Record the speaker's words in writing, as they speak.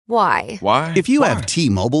Why? Why? If you have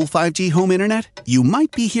T-Mobile 5G home internet, you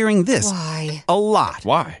might be hearing this Why? a lot.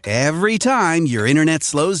 Why? Every time your internet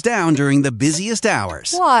slows down during the busiest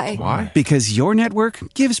hours. Why? Why? Because your network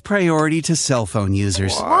gives priority to cell phone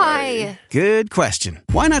users. Why? Good question.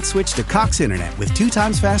 Why not switch to Cox Internet with 2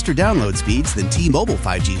 times faster download speeds than T-Mobile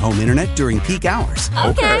 5G home internet during peak hours?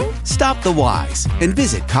 Okay. Stop the whys and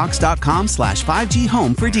visit cox.com/5G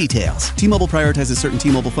home for details. T-Mobile prioritizes certain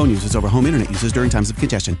T-Mobile phone users over home internet users during times of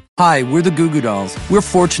congestion. Hi, we're the Goo Goo Dolls. We're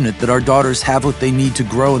fortunate that our daughters have what they need to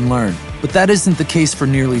grow and learn. But that isn't the case for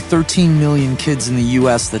nearly 13 million kids in the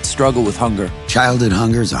U.S. that struggle with hunger. Childhood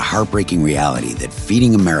hunger is a heartbreaking reality that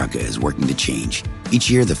Feeding America is working to change. Each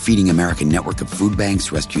year, the Feeding America network of food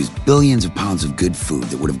banks rescues billions of pounds of good food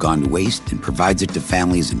that would have gone to waste and provides it to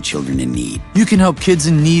families and children in need. You can help kids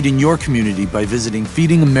in need in your community by visiting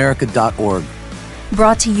feedingamerica.org.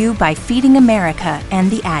 Brought to you by Feeding America and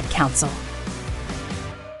the Ad Council.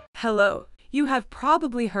 Hello. You have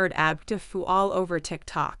probably heard abcdefu all over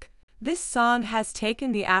TikTok. This song has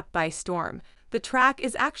taken the app by storm. The track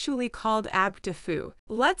is actually called abcdefu.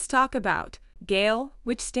 Let's talk about GALE,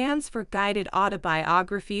 which stands for Guided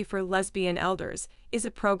Autobiography for Lesbian Elders, is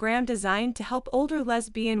a program designed to help older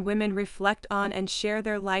lesbian women reflect on and share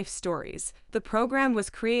their life stories. The program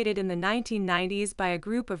was created in the 1990s by a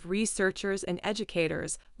group of researchers and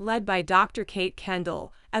educators, led by Dr. Kate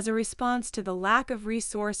Kendall, as a response to the lack of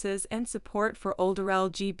resources and support for older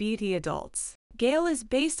LGBT adults. GALE is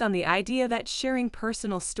based on the idea that sharing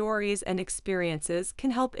personal stories and experiences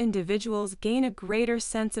can help individuals gain a greater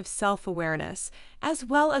sense of self-awareness, as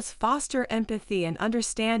well as foster empathy and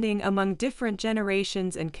understanding among different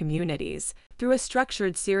generations and communities. Through a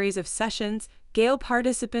structured series of sessions, GALE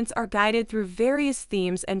participants are guided through various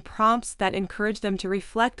themes and prompts that encourage them to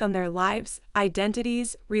reflect on their lives,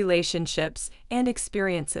 identities, relationships, and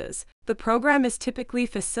experiences. The program is typically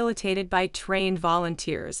facilitated by trained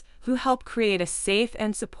volunteers who help create a safe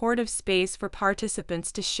and supportive space for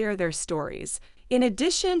participants to share their stories. In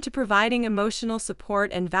addition to providing emotional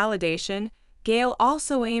support and validation, GALE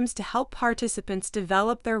also aims to help participants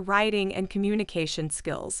develop their writing and communication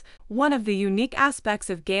skills. One of the unique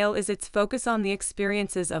aspects of GALE is its focus on the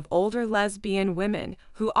experiences of older lesbian women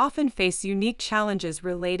who often face unique challenges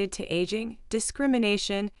related to aging,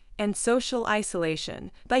 discrimination, and social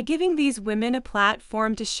isolation. By giving these women a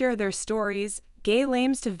platform to share their stories, GALE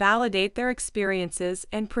aims to validate their experiences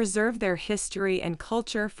and preserve their history and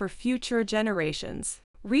culture for future generations.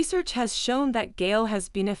 Research has shown that GALE has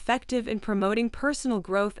been effective in promoting personal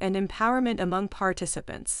growth and empowerment among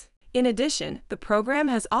participants. In addition, the program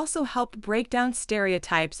has also helped break down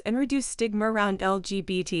stereotypes and reduce stigma around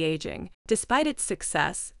LGBT aging. Despite its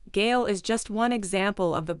success, GALE is just one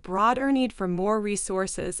example of the broader need for more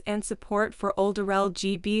resources and support for older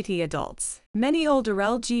LGBT adults. Many older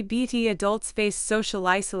LGBT adults face social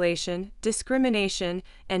isolation, discrimination,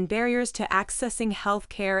 and barriers to accessing health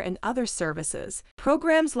care and other services.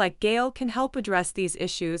 Programs like GALE can help address these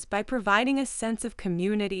issues by providing a sense of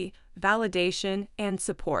community, validation, and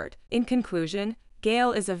support. In conclusion,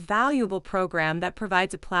 GALE is a valuable program that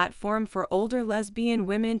provides a platform for older lesbian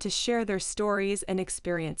women to share their stories and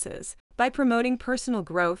experiences. By promoting personal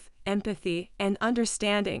growth, empathy, and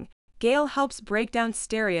understanding, GALE helps break down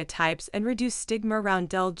stereotypes and reduce stigma around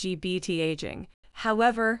LGBT aging.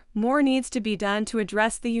 However, more needs to be done to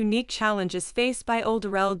address the unique challenges faced by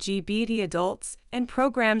older LGBT adults, and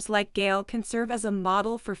programs like GALE can serve as a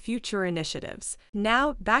model for future initiatives.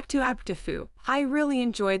 Now, back to abcdefu. I really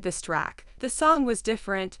enjoyed this track. The song was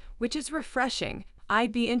different, which is refreshing.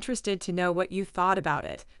 I'd be interested to know what you thought about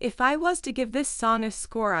it. If I was to give this song a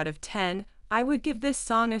score out of 10, I would give this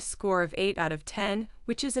song a score of 8 out of 10,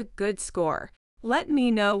 which is a good score. Let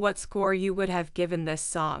me know what score you would have given this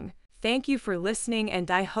song. Thank you for listening, and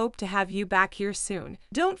I hope to have you back here soon.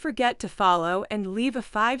 Don't forget to follow and leave a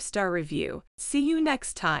 5-star review. See you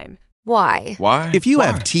next time. Why? Why? If you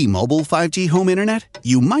have T-Mobile 5G home internet,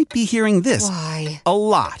 you might be hearing this Why? a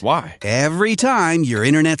lot. Why? Every time your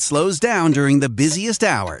internet slows down during the busiest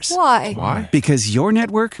hours. Why? Why? Because your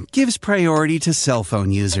network gives priority to cell phone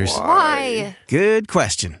users. Why? Good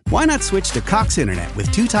question. Why not switch to Cox Internet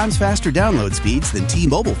with 2 times faster download speeds than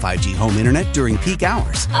T-Mobile 5G home internet during peak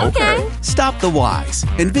hours? Okay. Stop the whys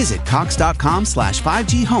and visit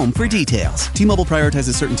cox.com/5G home for details. T-Mobile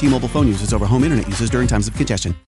prioritizes certain T-Mobile phone users over home internet users during times of congestion.